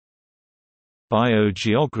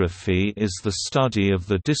Biogeography is the study of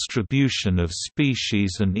the distribution of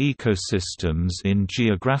species and ecosystems in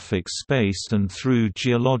geographic space and through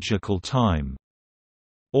geological time.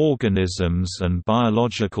 Organisms and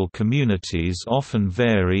biological communities often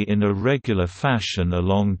vary in a regular fashion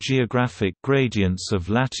along geographic gradients of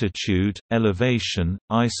latitude, elevation,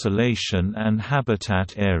 isolation and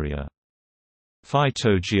habitat area.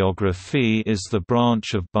 Phytogeography is the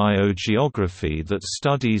branch of biogeography that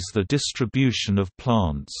studies the distribution of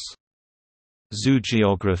plants.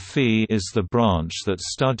 Zoogeography is the branch that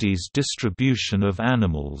studies distribution of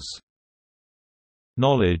animals.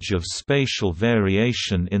 Knowledge of spatial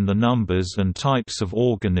variation in the numbers and types of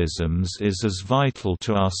organisms is as vital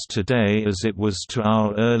to us today as it was to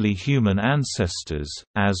our early human ancestors,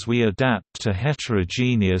 as we adapt to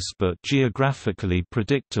heterogeneous but geographically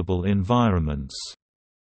predictable environments.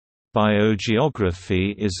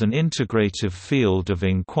 Biogeography is an integrative field of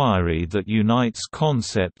inquiry that unites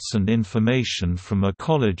concepts and information from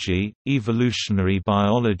ecology, evolutionary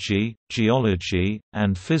biology, geology,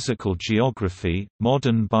 and physical geography.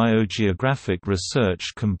 Modern biogeographic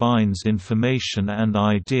research combines information and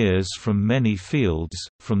ideas from many fields,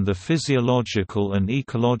 from the physiological and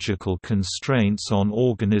ecological constraints on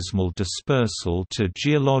organismal dispersal to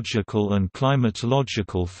geological and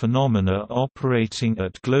climatological phenomena operating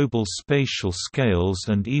at global spatial scales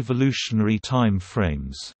and evolutionary time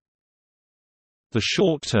frames. The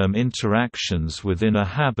short-term interactions within a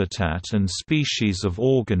habitat and species of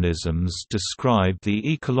organisms describe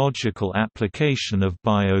the ecological application of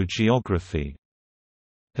biogeography.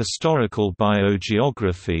 Historical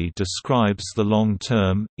biogeography describes the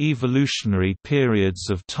long-term, evolutionary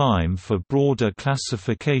periods of time for broader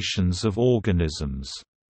classifications of organisms.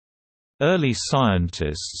 Early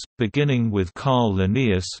scientists, beginning with Carl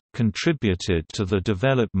Linnaeus, contributed to the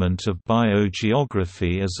development of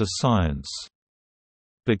biogeography as a science.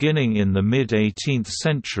 Beginning in the mid-18th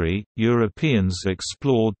century, Europeans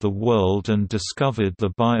explored the world and discovered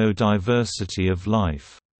the biodiversity of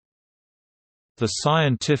life. The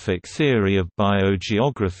scientific theory of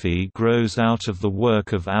biogeography grows out of the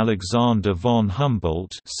work of Alexander von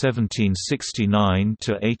Humboldt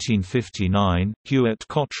 (1769–1859), Hewitt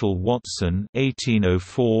Cottrell Watson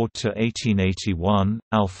 (1804–1881),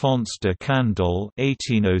 Alphonse de Candolle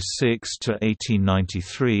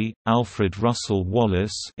 (1806–1893), Alfred Russel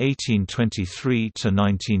Wallace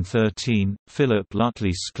 (1823–1913), Philip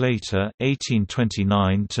Lutley Sclater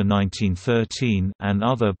 (1829–1913), and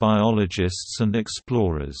other biologists and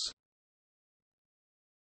explorers.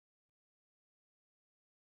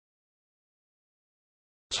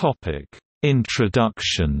 Topic: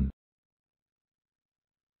 Introduction.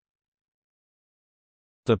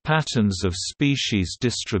 The patterns of species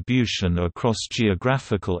distribution across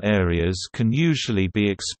geographical areas can usually be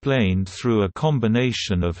explained through a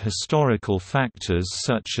combination of historical factors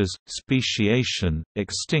such as speciation,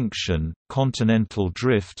 extinction, continental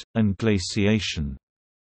drift, and glaciation.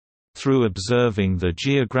 Through observing the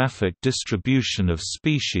geographic distribution of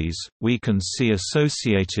species, we can see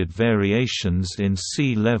associated variations in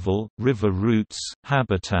sea level, river routes,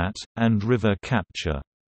 habitat, and river capture.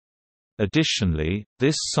 Additionally,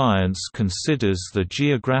 this science considers the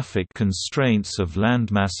geographic constraints of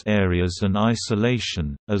landmass areas and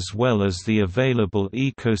isolation, as well as the available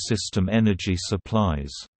ecosystem energy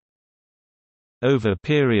supplies. Over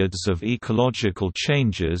periods of ecological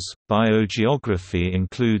changes, biogeography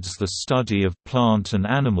includes the study of plant and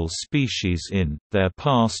animal species in their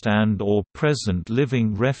past and/or present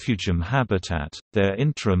living refugium habitat, their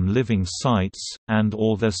interim living sites,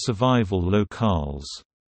 and/or their survival locales.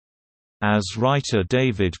 As writer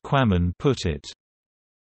David Quammen put it,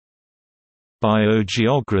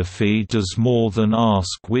 "Biogeography does more than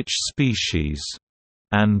ask which species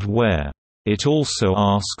and where. It also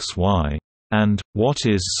asks why. And, what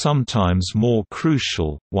is sometimes more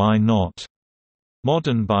crucial, why not?"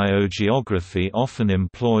 Modern biogeography often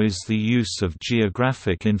employs the use of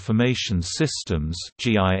geographic information systems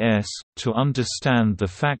 (GIS) to understand the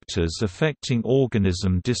factors affecting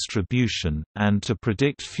organism distribution, and to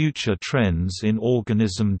predict future trends in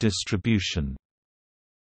organism distribution.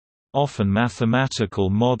 Often mathematical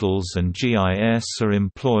models and GIS are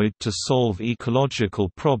employed to solve ecological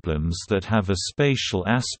problems that have a spatial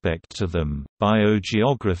aspect to them.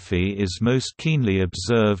 Biogeography is most keenly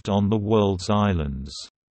observed on the world's islands.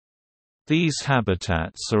 These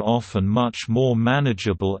habitats are often much more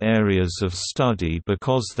manageable areas of study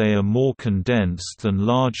because they are more condensed than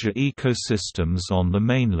larger ecosystems on the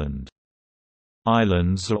mainland.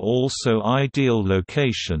 Islands are also ideal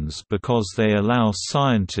locations because they allow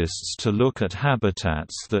scientists to look at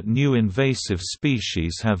habitats that new invasive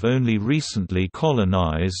species have only recently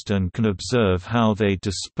colonized and can observe how they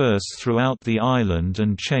disperse throughout the island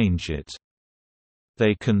and change it.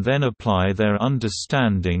 They can then apply their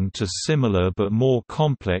understanding to similar but more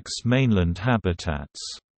complex mainland habitats.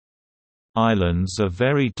 Islands are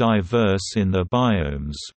very diverse in their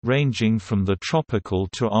biomes, ranging from the tropical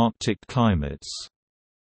to Arctic climates.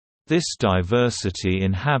 This diversity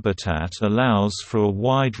in habitat allows for a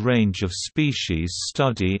wide range of species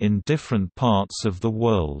study in different parts of the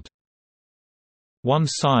world. One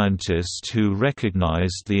scientist who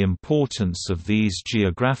recognized the importance of these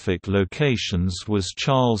geographic locations was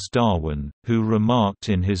Charles Darwin, who remarked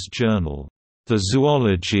in his journal, "The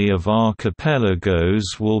zoology of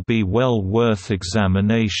archipelagos will be well worth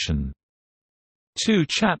examination." 2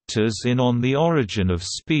 chapters in On the Origin of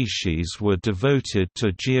Species were devoted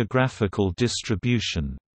to geographical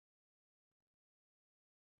distribution.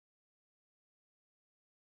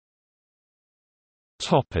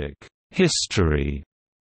 History.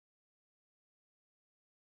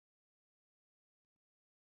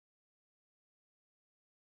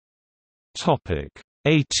 Topic: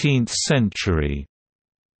 18th century.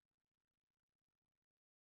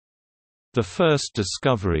 The first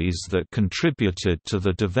discoveries that contributed to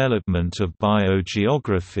the development of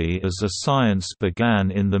biogeography as a science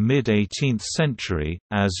began in the mid-18th century,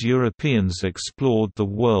 as Europeans explored the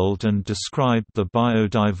world and described the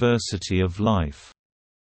biodiversity of life.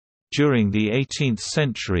 During the 18th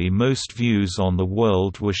century, most views on the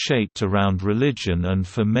world were shaped around religion and,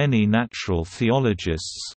 for many natural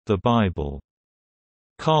theologists, the Bible.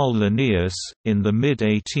 Carl Linnaeus, in the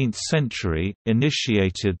mid-18th century,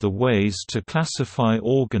 initiated the ways to classify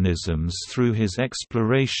organisms through his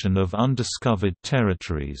exploration of undiscovered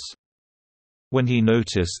territories. When he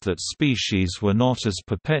noticed that species were not as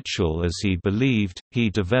perpetual as he believed, he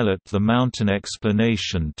developed the mountain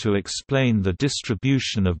explanation to explain the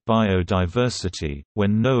distribution of biodiversity.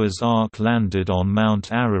 When Noah's Ark landed on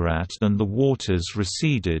Mount Ararat and the waters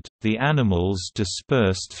receded, the animals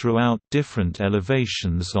dispersed throughout different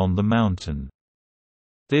elevations on the mountain.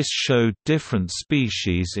 This showed different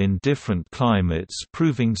species in different climates,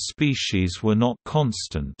 proving species were not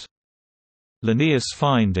constant. Linnaeus'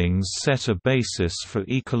 findings set a basis for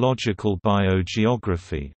ecological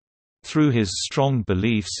biogeography. Through his strong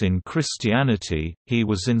beliefs in Christianity, he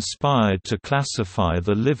was inspired to classify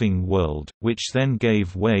the living world, which then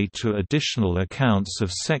gave way to additional accounts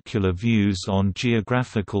of secular views on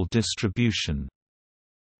geographical distribution.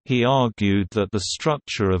 He argued that the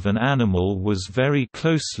structure of an animal was very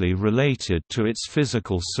closely related to its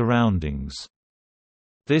physical surroundings.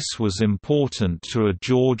 This was important to a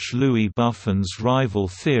George Louis Buffon's rival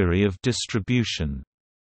theory of distribution.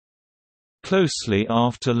 Closely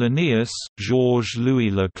after Linnaeus,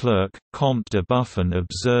 Georges-Louis Leclerc, Comte de Buffon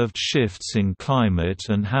observed shifts in climate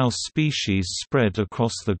and how species spread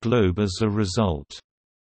across the globe as a result.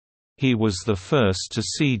 He was the first to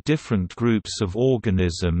see different groups of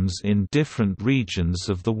organisms in different regions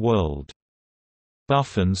of the world.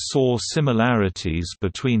 Buffon saw similarities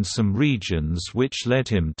between some regions which led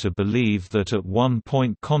him to believe that at one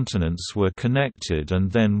point continents were connected and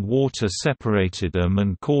then water separated them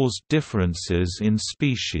and caused differences in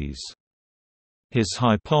species. His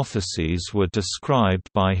hypotheses were described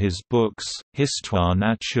by his books, Histoire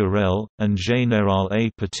naturelle, and Générale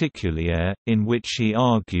et particulière, in which he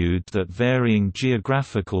argued that varying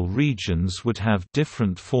geographical regions would have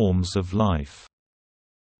different forms of life.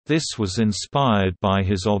 This was inspired by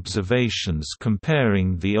his observations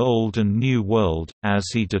comparing the Old and New World, as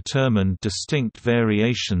he determined distinct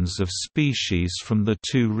variations of species from the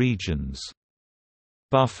two regions.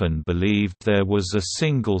 Buffon believed there was a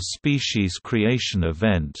single species creation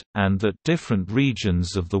event, and that different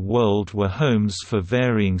regions of the world were homes for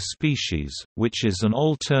varying species, which is an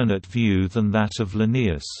alternate view than that of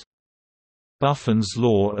Linnaeus. Buffon's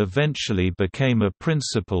law eventually became a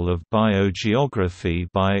principle of biogeography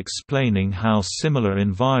by explaining how similar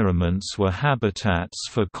environments were habitats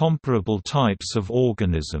for comparable types of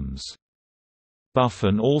organisms.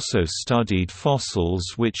 Buffon also studied fossils,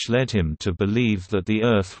 which led him to believe that the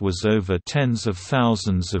Earth was over tens of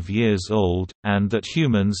thousands of years old, and that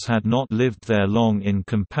humans had not lived there long in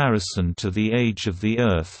comparison to the age of the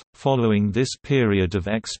Earth. Following this period of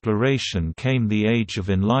exploration came the Age of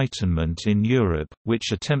Enlightenment in Europe,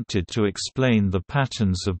 which attempted to explain the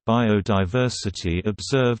patterns of biodiversity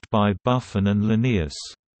observed by Buffon and Linnaeus.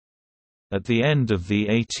 At the end of the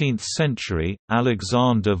 18th century,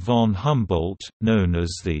 Alexander von Humboldt, known as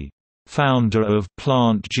the founder of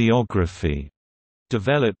plant geography,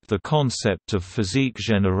 developed the concept of physique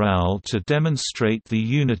générale to demonstrate the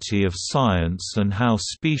unity of science and how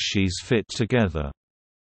species fit together.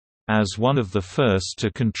 As one of the first to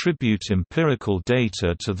contribute empirical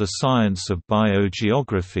data to the science of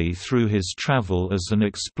biogeography through his travel as an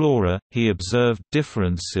explorer, he observed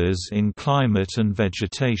differences in climate and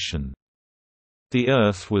vegetation. The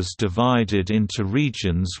Earth was divided into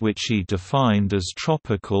regions which he defined as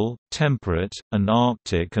tropical, temperate, and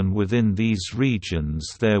Arctic, and within these regions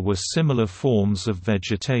there were similar forms of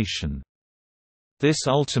vegetation. This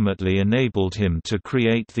ultimately enabled him to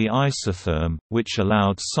create the isotherm, which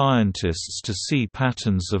allowed scientists to see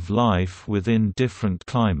patterns of life within different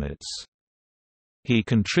climates. He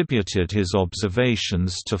contributed his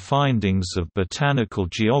observations to findings of botanical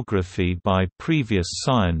geography by previous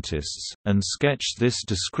scientists, and sketched this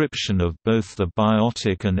description of both the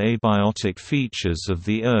biotic and abiotic features of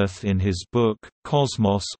the Earth in his book,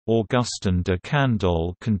 Cosmos. Augustin de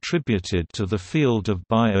Candolle contributed to the field of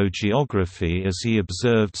biogeography as he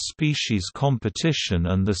observed species competition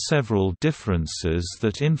and the several differences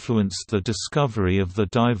that influenced the discovery of the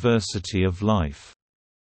diversity of life.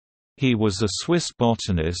 He was a Swiss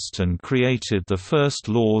botanist and created the first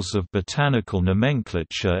laws of botanical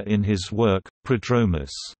nomenclature in his work, Prodromus.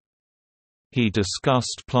 He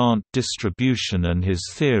discussed plant distribution, and his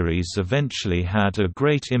theories eventually had a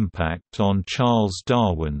great impact on Charles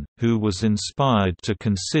Darwin, who was inspired to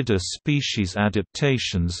consider species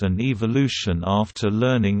adaptations and evolution after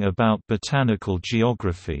learning about botanical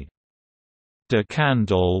geography. De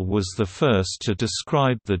Candolle was the first to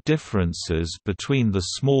describe the differences between the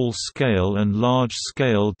small-scale and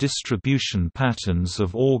large-scale distribution patterns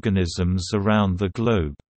of organisms around the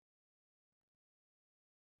globe.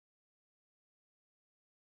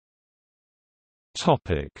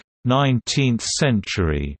 Topic: 19th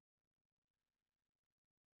century.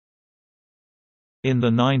 In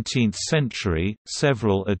the 19th century,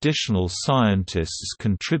 several additional scientists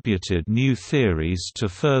contributed new theories to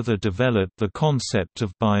further develop the concept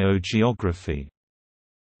of biogeography.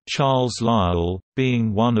 Charles Lyell,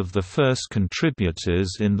 being one of the first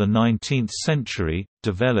contributors in the 19th century,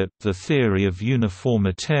 developed the theory of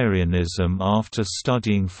uniformitarianism after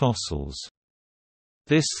studying fossils.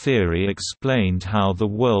 This theory explained how the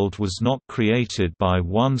world was not created by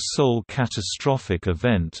one sole catastrophic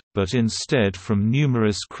event, but instead from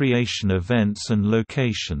numerous creation events and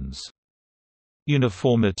locations.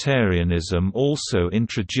 Uniformitarianism also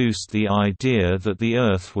introduced the idea that the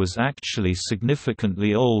Earth was actually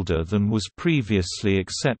significantly older than was previously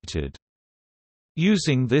accepted.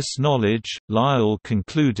 Using this knowledge, Lyell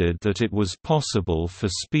concluded that it was possible for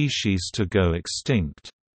species to go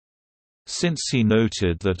extinct. Since he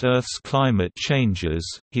noted that Earth's climate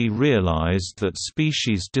changes, he realized that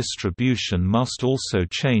species distribution must also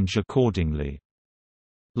change accordingly.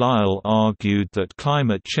 Lyell argued that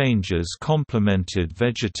climate changes complemented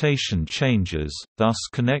vegetation changes, thus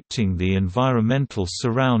connecting the environmental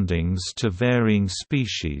surroundings to varying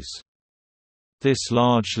species. This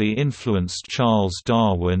largely influenced Charles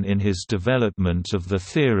Darwin in his development of the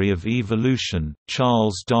theory of evolution.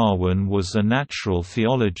 Charles Darwin was a natural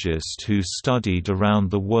theologist who studied around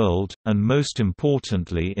the world, and most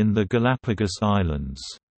importantly in the Galapagos Islands.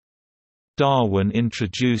 Darwin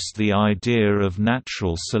introduced the idea of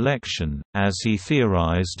natural selection, as he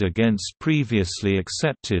theorized against previously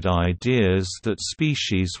accepted ideas that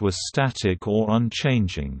species were static or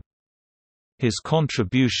unchanging. His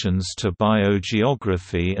contributions to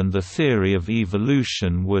biogeography and the theory of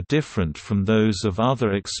evolution were different from those of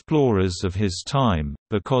other explorers of his time,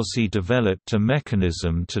 because he developed a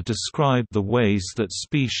mechanism to describe the ways that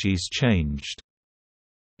species changed.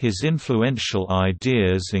 His influential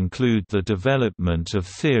ideas include the development of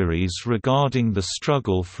theories regarding the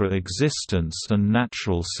struggle for existence and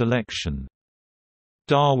natural selection.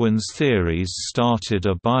 Darwin's theories started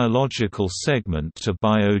a biological segment to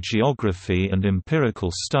biogeography and empirical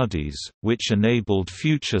studies, which enabled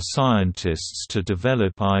future scientists to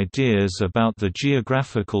develop ideas about the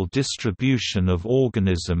geographical distribution of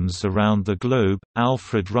organisms around the globe.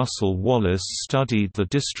 Alfred Russel Wallace studied the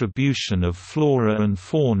distribution of flora and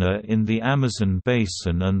fauna in the Amazon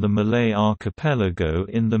basin and the Malay archipelago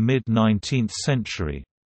in the mid-19th century.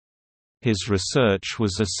 His research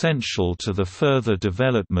was essential to the further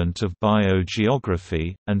development of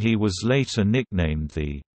biogeography, and he was later nicknamed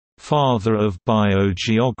the "father of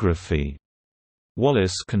biogeography."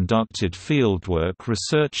 Wallace conducted fieldwork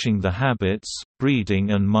researching the habits,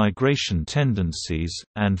 breeding and migration tendencies,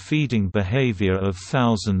 and feeding behavior of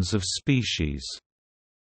thousands of species.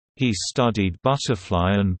 He studied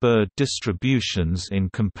butterfly and bird distributions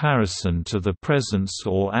in comparison to the presence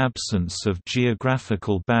or absence of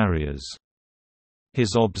geographical barriers.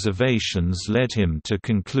 His observations led him to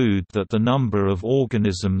conclude that the number of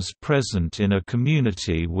organisms present in a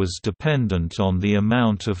community was dependent on the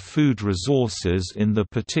amount of food resources in the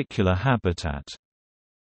particular habitat.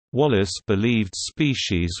 Wallace believed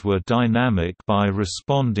species were dynamic by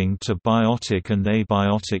responding to biotic and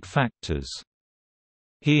abiotic factors.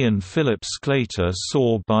 He and Philip Sclater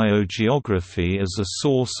saw biogeography as a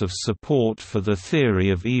source of support for the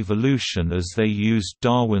theory of evolution as they used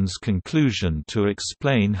Darwin's conclusion to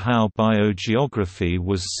explain how biogeography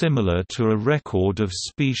was similar to a record of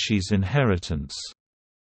species inheritance.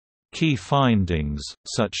 Key findings,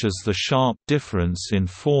 such as the sharp difference in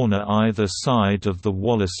fauna either side of the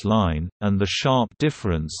Wallace line, and the sharp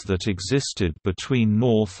difference that existed between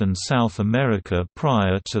North and South America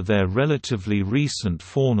prior to their relatively recent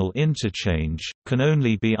faunal interchange, can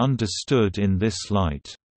only be understood in this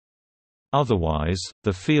light. Otherwise,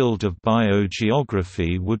 the field of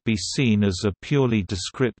biogeography would be seen as a purely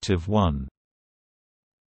descriptive one.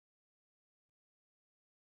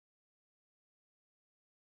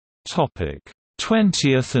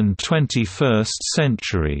 20th and 21st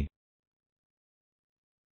century.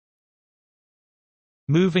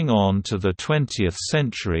 Moving on to the 20th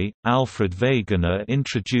century, Alfred Wegener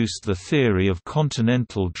introduced the theory of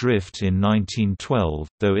continental drift in 1912,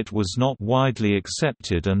 though it was not widely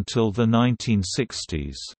accepted until the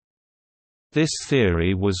 1960s. This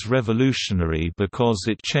theory was revolutionary because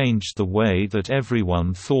it changed the way that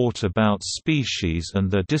everyone thought about species and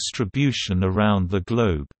their distribution around the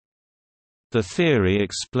globe. The theory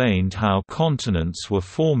explained how continents were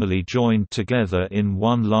formerly joined together in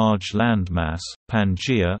one large landmass,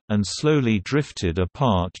 Pangaea, and slowly drifted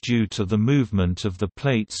apart due to the movement of the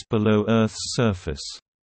plates below Earth's surface.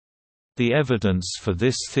 The evidence for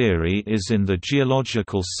this theory is in the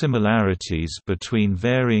geological similarities between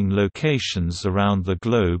varying locations around the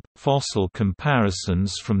globe, fossil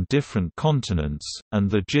comparisons from different continents,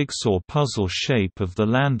 and the jigsaw puzzle shape of the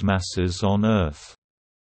landmasses on Earth.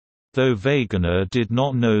 Though Wegener did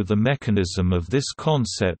not know the mechanism of this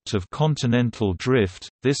concept of continental drift,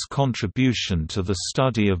 this contribution to the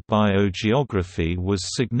study of biogeography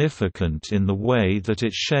was significant in the way that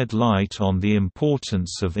it shed light on the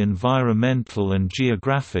importance of environmental and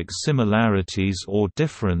geographic similarities or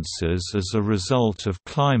differences as a result of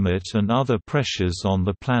climate and other pressures on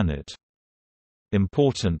the planet.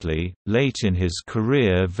 Importantly, late in his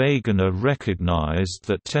career Wegener recognized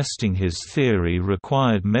that testing his theory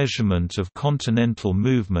required measurement of continental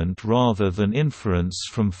movement rather than inference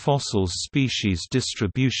from fossil species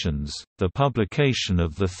distributions. The publication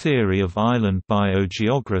of The Theory of Island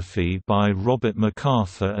Biogeography by Robert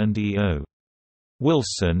MacArthur and E.O.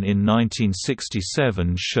 Wilson in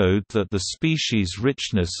 1967 showed that the species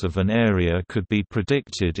richness of an area could be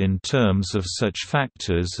predicted in terms of such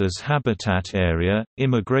factors as habitat area,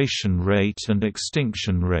 immigration rate and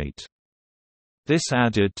extinction rate. This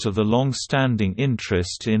added to the long-standing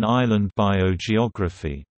interest in island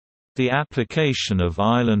biogeography. The application of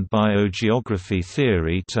island biogeography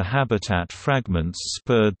theory to habitat fragments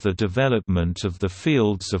spurred the development of the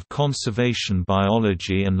fields of conservation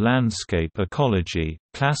biology and landscape ecology.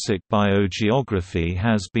 Classic biogeography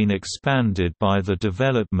has been expanded by the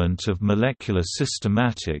development of molecular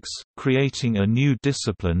systematics, creating a new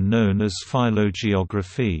discipline known as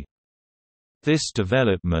phylogeography. This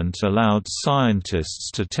development allowed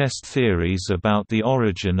scientists to test theories about the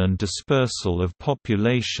origin and dispersal of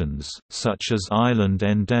populations, such as island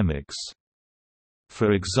endemics.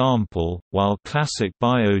 For example, while classic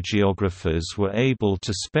biogeographers were able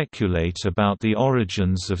to speculate about the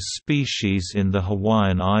origins of species in the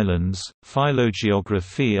Hawaiian Islands,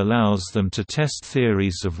 phylogeography allows them to test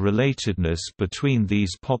theories of relatedness between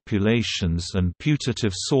these populations and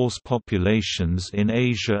putative source populations in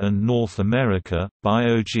Asia and North America.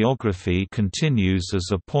 Biogeography continues as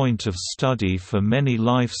a point of study for many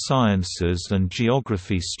life sciences and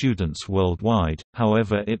geography students worldwide,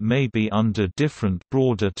 however, it may be under different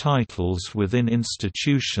broader titles within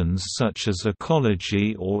institutions such as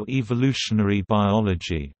ecology or evolutionary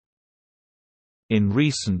biology. In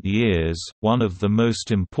recent years, one of the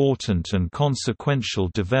most important and consequential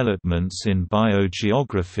developments in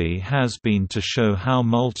biogeography has been to show how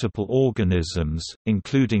multiple organisms,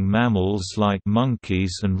 including mammals like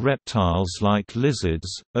monkeys and reptiles like lizards,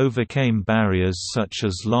 overcame barriers such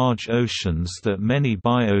as large oceans that many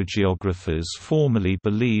biogeographers formerly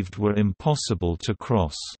believed were impossible to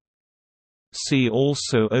cross. See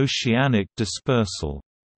also oceanic dispersal.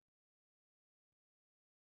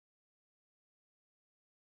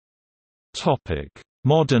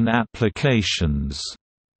 Modern applications.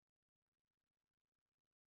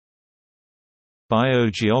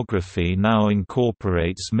 Biogeography now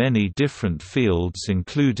incorporates many different fields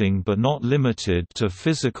including but not limited to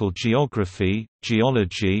physical geography,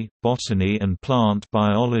 geology, botany and plant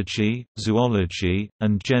biology, zoology,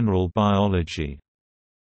 and general biology.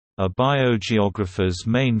 A biogeographer's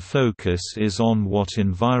main focus is on what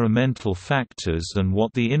environmental factors and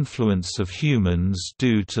what the influence of humans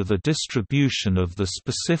do to the distribution of the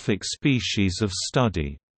specific species of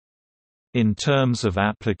study. In terms of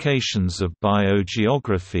applications of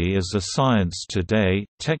biogeography as a science today,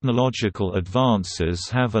 technological advances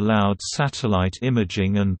have allowed satellite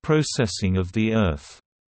imaging and processing of the Earth.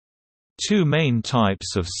 Two main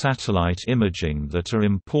types of satellite imaging that are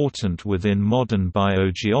important within modern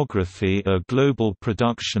biogeography are Global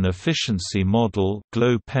Production Efficiency Model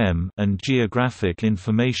and Geographic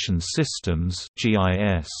Information Systems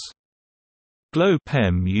 (GIS).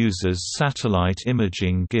 GLOPEM uses satellite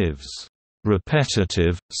imaging gives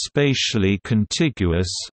repetitive, spatially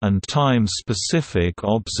contiguous, and time-specific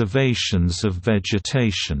observations of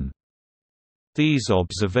vegetation. These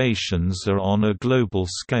observations are on a global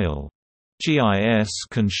scale. GIS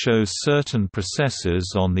can show certain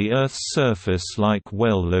processes on the Earth's surface like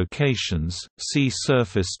well locations, sea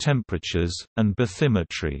surface temperatures, and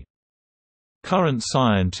bathymetry. Current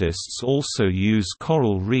scientists also use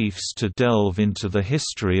coral reefs to delve into the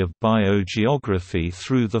history of biogeography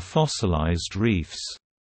through the fossilized reefs.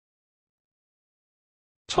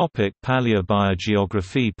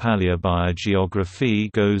 Paleobiogeography.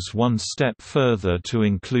 Paleobiogeography goes one step further to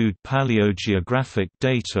include paleogeographic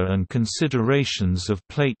data and considerations of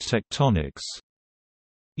plate tectonics.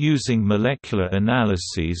 Using molecular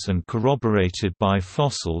analyses and corroborated by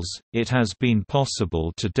fossils, it has been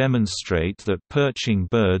possible to demonstrate that perching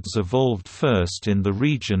birds evolved first in the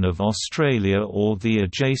region of Australia or the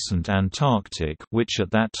adjacent Antarctic, which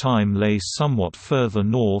at that time lay somewhat further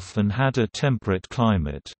north and had a temperate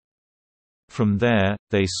climate. From there,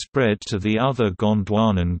 they spread to the other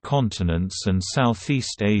Gondwanan continents and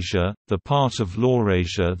Southeast Asia, the part of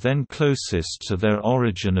Laurasia then closest to their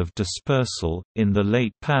origin of dispersal, in the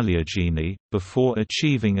late Paleogene, before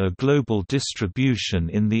achieving a global distribution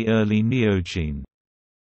in the early Neogene.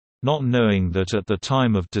 Not knowing that at the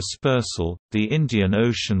time of dispersal, the Indian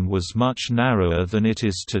Ocean was much narrower than it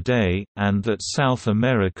is today, and that South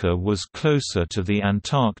America was closer to the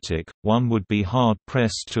Antarctic, one would be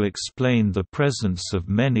hard-pressed to explain the presence of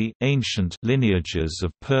many ancient lineages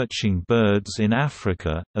of perching birds in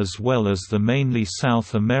Africa, as well as the mainly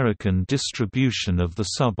South American distribution of the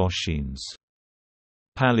suboceans.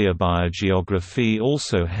 Paleobiogeography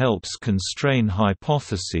also helps constrain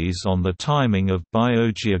hypotheses on the timing of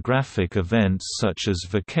biogeographic events such as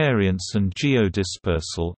vicariance and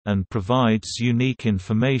geodispersal, and provides unique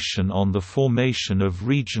information on the formation of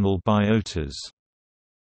regional biotas.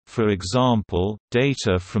 For example,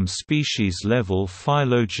 data from species-level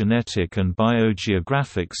phylogenetic and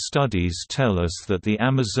biogeographic studies tell us that the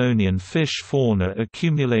Amazonian fish fauna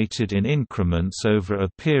accumulated in increments over a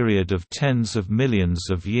period of tens of millions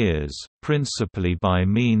of years, principally by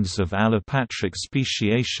means of allopatric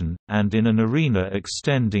speciation, and in an arena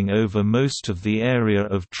extending over most of the area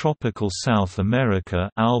of tropical South America.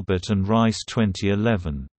 Albert and Rice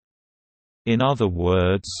 2011. In other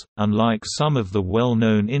words, unlike some of the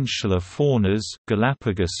well-known insular faunas,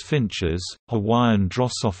 Galapagos finches, Hawaiian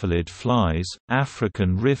drosophilid flies,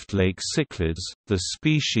 African rift lake cichlids, the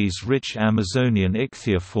species-rich Amazonian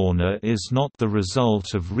ichthyofauna is not the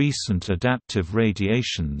result of recent adaptive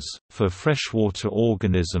radiations. For freshwater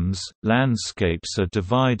organisms, landscapes are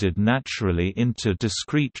divided naturally into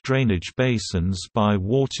discrete drainage basins by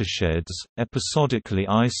watersheds, episodically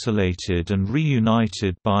isolated and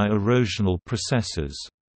reunited by erosional processes.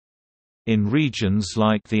 In regions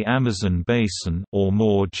like the Amazon Basin or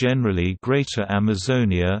more generally Greater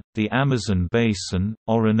Amazonia, the Amazon Basin,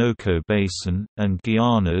 Orinoco Basin, and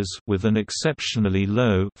Guianas with an exceptionally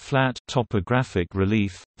low flat topographic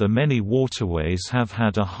relief, the many waterways have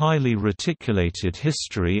had a highly reticulated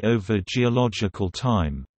history over geological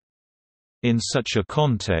time. In such a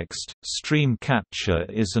context, stream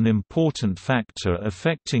capture is an important factor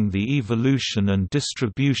affecting the evolution and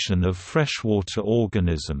distribution of freshwater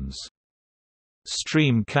organisms.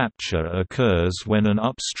 Stream capture occurs when an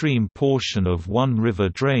upstream portion of one river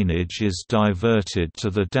drainage is diverted to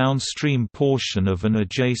the downstream portion of an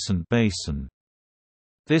adjacent basin.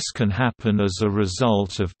 This can happen as a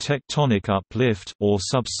result of tectonic uplift or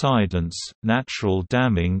subsidence, natural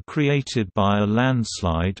damming created by a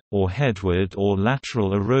landslide, or headward or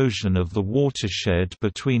lateral erosion of the watershed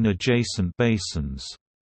between adjacent basins.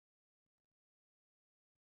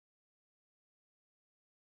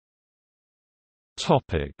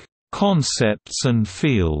 Concepts and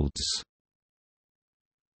fields.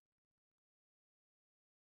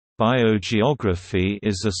 Biogeography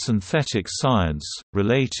is a synthetic science,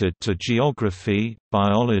 related to geography,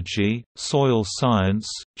 biology, soil science,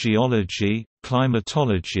 geology,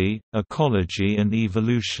 climatology, ecology and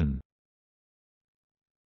evolution.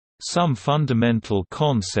 Some fundamental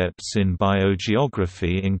concepts in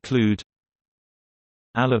biogeography include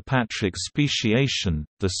allopatric speciation,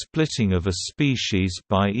 the splitting of a species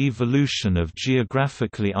by evolution of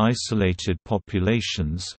geographically isolated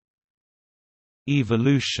populations.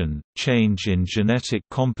 Evolution, change in genetic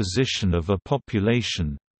composition of a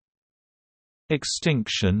population.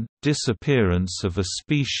 Extinction, disappearance of a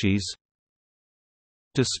species.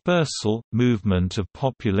 Dispersal, movement of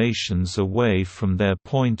populations away from their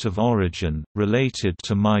point of origin, related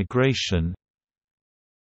to migration.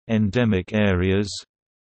 Endemic areas.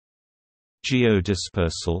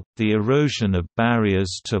 Geodispersal, the erosion of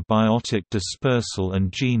barriers to biotic dispersal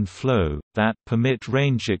and gene flow, that permit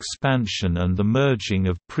range expansion and the merging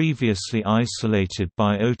of previously isolated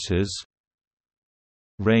biotas.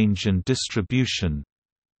 Range and distribution.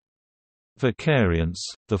 Vicariance,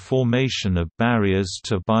 the formation of barriers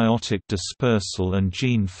to biotic dispersal and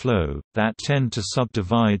gene flow, that tend to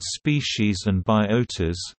subdivide species and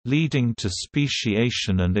biotas, leading to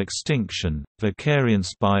speciation and extinction.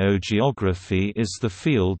 Vicariance biogeography is the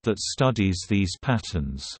field that studies these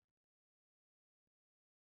patterns.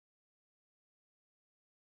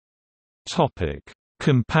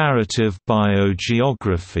 Comparative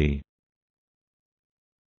biogeography.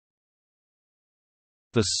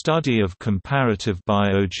 The study of comparative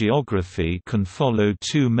biogeography can follow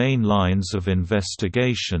two main lines of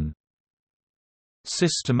investigation.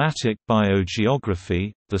 Systematic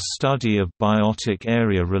biogeography, the study of biotic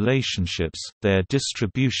area relationships, their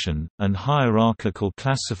distribution, and hierarchical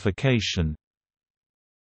classification.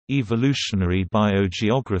 Evolutionary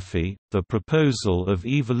biogeography, the proposal of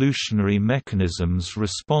evolutionary mechanisms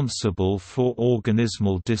responsible for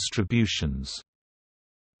organismal distributions.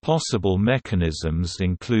 Possible mechanisms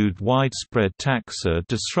include widespread taxa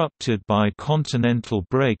disrupted by continental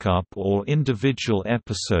breakup or individual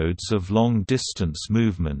episodes of long-distance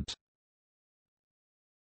movement.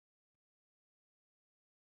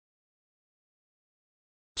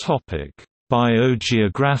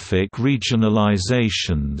 Biogeographic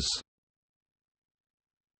regionalisations.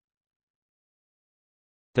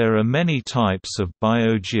 There are many types of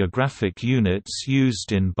biogeographic units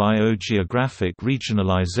used in biogeographic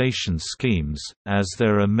regionalization schemes, as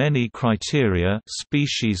there are many criteria: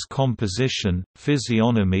 species composition,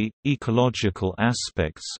 physiognomy, ecological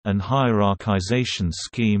aspects, and hierarchization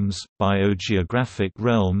schemes, biogeographic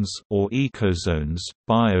realms or ecozones,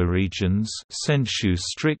 bioregions, sensu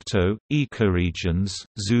stricto, ecoregions,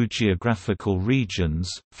 zoogeographical regions,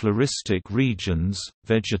 floristic regions,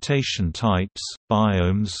 vegetation types,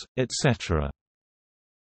 biomes, etc.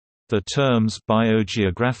 The terms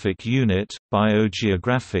biogeographic unit,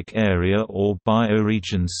 biogeographic area or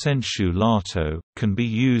bioregion sensu lato, can be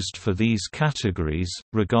used for these categories,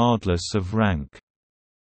 regardless of rank.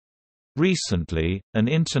 Recently, an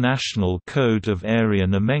international code of area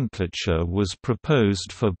nomenclature was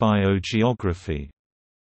proposed for biogeography.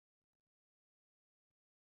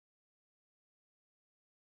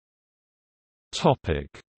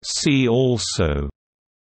 See also: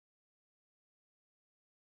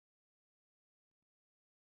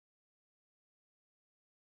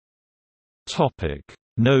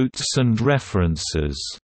 Notes and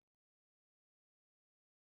references.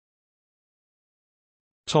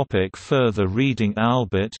 Further reading: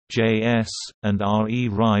 Albert, J.S., and R. E.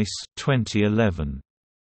 Rice 2011.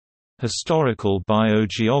 Historical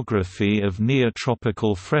Biogeography of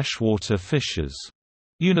Neotropical Freshwater Fishes.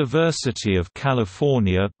 University of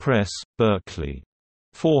California Press, Berkeley.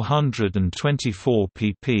 424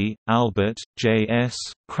 pp. Albert, J.S.,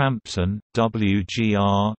 Crampton,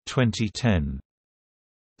 W.G.R. 2010.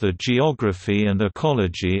 The Geography and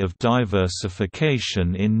Ecology of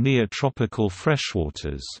Diversification in Neotropical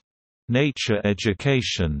Freshwaters. Nature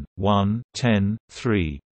Education, 1 10,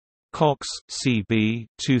 3. Cox, C.B.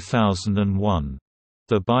 2001.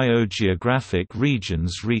 The Biogeographic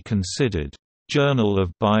Regions Reconsidered. Journal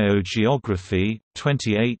of Biogeography,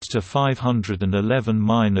 28 to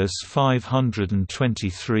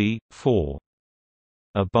 511-523, 4.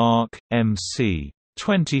 Abark, M.C.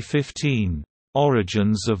 2015.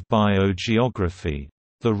 Origins of Biogeography.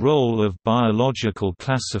 The Role of Biological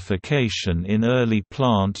Classification in Early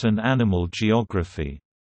Plant and Animal Geography.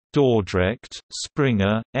 Dordrecht,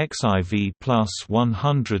 Springer, XIV +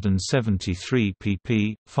 173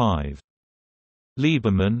 pp. 5.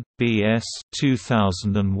 Lieberman, B.S.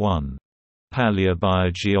 2001.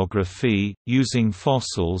 Paleobiogeography, Using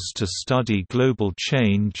Fossils to Study Global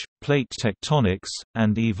Change, Plate Tectonics,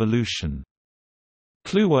 and Evolution.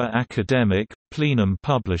 Kluwer Academic, Plenum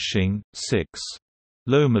Publishing, 6.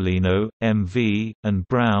 Lomolino, M.V., and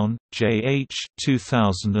Brown, J.H.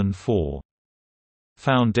 2004.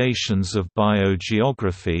 Foundations of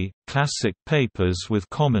Biogeography, Classic Papers with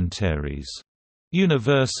Commentaries.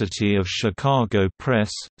 University of Chicago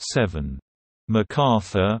Press, 7.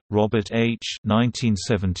 MacArthur, Robert H.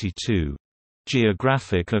 1972.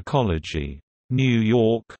 Geographic Ecology. New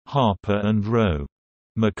York, Harper & Row.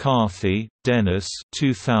 McCarthy, Dennis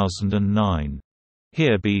 2009.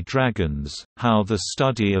 Here Be Dragons, How the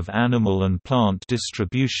Study of Animal and Plant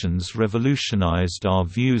Distributions Revolutionized Our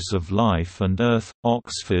Views of Life and Earth,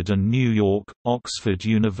 Oxford and New York, Oxford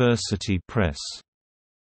University Press.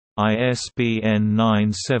 ISBN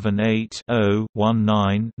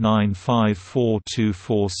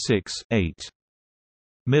 978-0-19-954246-8.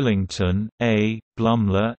 Millington, A.,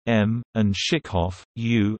 Blumler, M., and Schickhoff,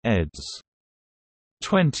 U. eds.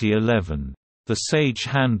 2011. The Sage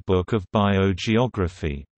Handbook of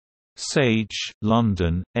Biogeography. Sage,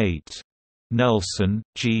 London, 8. Nelson,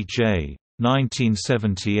 G. J.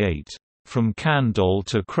 1978. From Candoll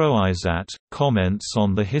to Croizat, Comments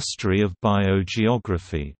on the History of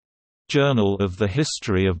Biogeography. Journal of the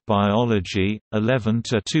History of Biology,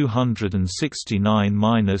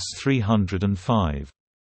 11–269–305.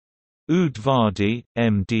 Udvardi,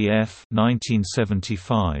 M.D.F.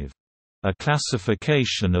 1975. A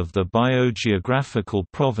Classification of the Biogeographical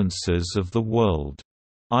Provinces of the World.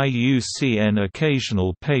 IUCN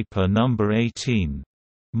Occasional Paper No. 18.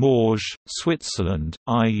 Morges, Switzerland,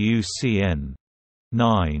 IUCN.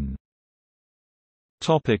 9.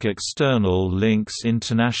 External links: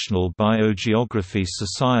 International Biogeography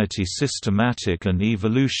Society, Systematic and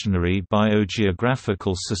Evolutionary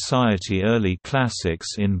Biogeographical Society, Early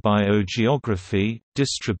Classics in Biogeography,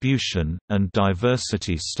 Distribution, and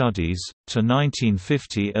Diversity Studies, to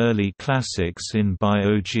 1950, Early Classics in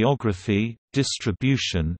Biogeography,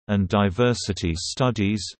 Distribution, and Diversity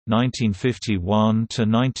Studies, 1951 to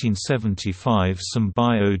 1975. Some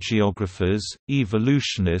biogeographers,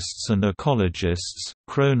 evolutionists and ecologists.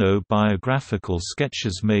 Chrono-biographical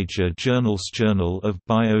sketches. Major journals. Journal of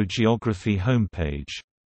Biogeography homepage.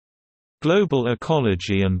 Global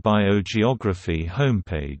Ecology and Biogeography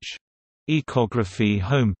homepage. Ecography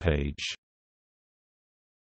homepage.